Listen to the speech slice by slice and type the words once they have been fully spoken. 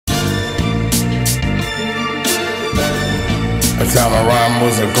time I rhyme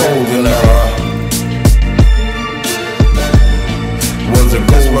was a golden era. Was a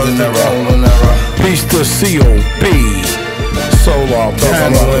golden era. Peace to COB, Solar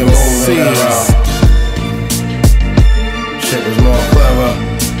Panel EMCEES. Shit was more clever.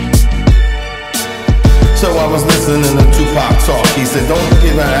 So I was listening to Tupac talk. He said, don't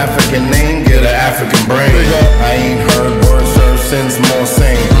get an African name, get an African brain. I ain't heard words served since more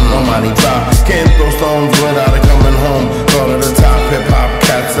sane. Nobody drop, can't throw stones without it coming home. Go to the top, hip-hop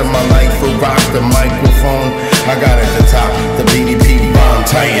cats in my life who rock the microphone. I got at the top, the BDP rhyme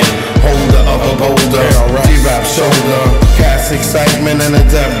titan, holder of a boulder, G-rap shoulder, cast excitement and a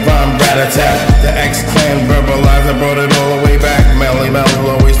depth rhyme rat-a-tat. The X-Clan verbalizer brought it all the way back. Melly Mel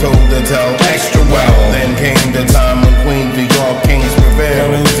always told to tell extra well. Then came the time when Queen New York kings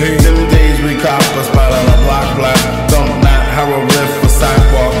prevailed. Them days we cop a spot on a block black. Don't not how a lift for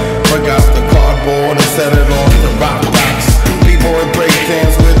sidewalk. Break out the cardboard and set it on the rock box. B-boy break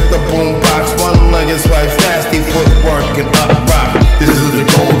dance with the boom box. One-legged swipe, nasty footwork and up rock. This is the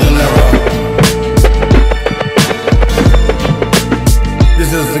golden era.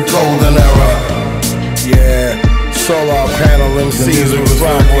 This is the golden era. Yeah, Solar Panel EMCEES was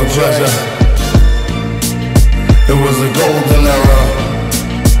rocking treasure. It was a golden era.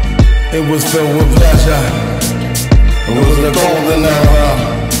 It was filled with pleasure. It was a golden era.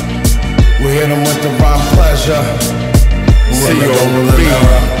 We hit them with the rhyme pleasure. COB.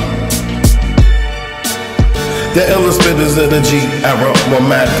 The illest spitters of the G era were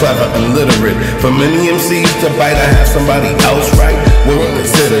mad, clever, and literate. For many MCs to bite and have somebody else right, we were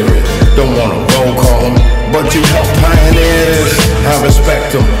considerate. Don't wanna roll call them, but you help pioneers. I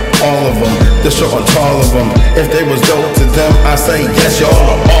respect them, all of them, the short and tall of them. If they was dope to them, I say yes, y'all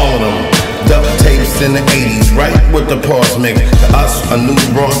are all of them. Duct tapes in the 80s, right with the pause mix. To us, a new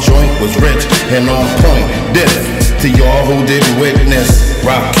raw joint was rich and on point. Diff to y'all who didn't witness.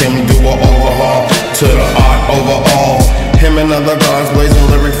 Rock him, do a overhaul to the art overall. Him and other guys blazing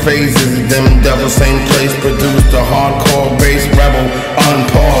lyric phases. Them devils, same place, produced a hardcore bass rebel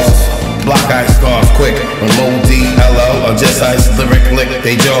unpaused. Block eye stars quick when Mo-D, LL, or just ice lyric lick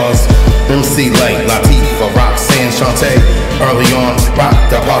they jaws. MC like Latifah, Roxanne, Shantae. Early on, rock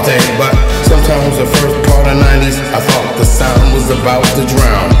the party, but sometimes the first part of 90s, I thought the sound was about to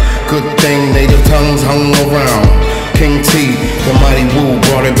drown. Good thing native tongues hung around. King T, the mighty Wu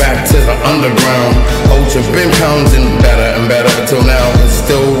brought it back to the underground. Ultra been pounding better and better until now. It's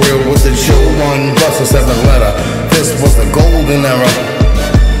still real with the chill one plus a 7th letter. This was the golden era.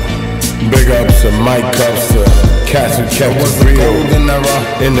 Big ups and mic ups to cats who kept it real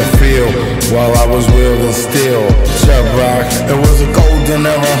in the field while I was wielding steel. Chubb Rock, it was a golden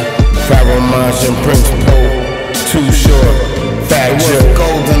era. Pharaoh Monch and Prince Pope, Too Short, Fat It was Joe, a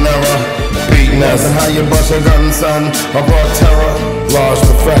golden era. Beating us, Wasn't how you bust your gun, son. I brought terror. Large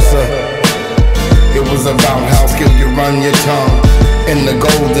Professor. It was about how skilled you run your tongue. In the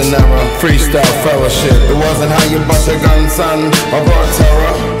golden era, Freestyle Fellowship. it wasn't how you bust your gun, son. I brought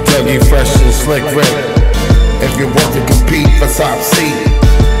terror. Dougie Fresh and Slick Rick. If you want to compete for top seat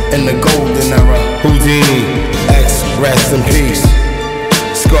in the golden era, Houdini, X, rest in peace.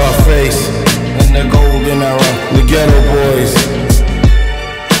 Scarface, in the golden era, the Ghetto Boys,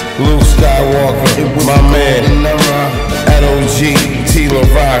 Luke Skywalker, it was my the man, golden era. LOG, T-La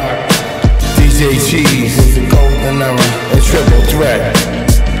Rock, DJ Cheese, It was the golden era. and Triple Threat,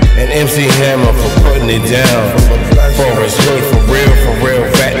 and MC Hammer for putting it down. Forest Hood for real,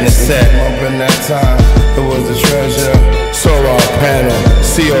 batting the set. Up in that time, it was the treasure. Solar Panel,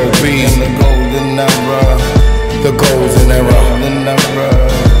 COB, In the golden era, the golden era, golden era.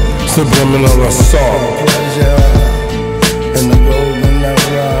 subliminal assault, Pleasure. In the golden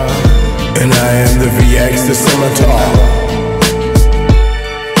era. and I am the VX, the SYMITAR.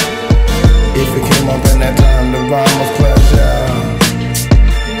 If it came up in that time, the rhyme was clever.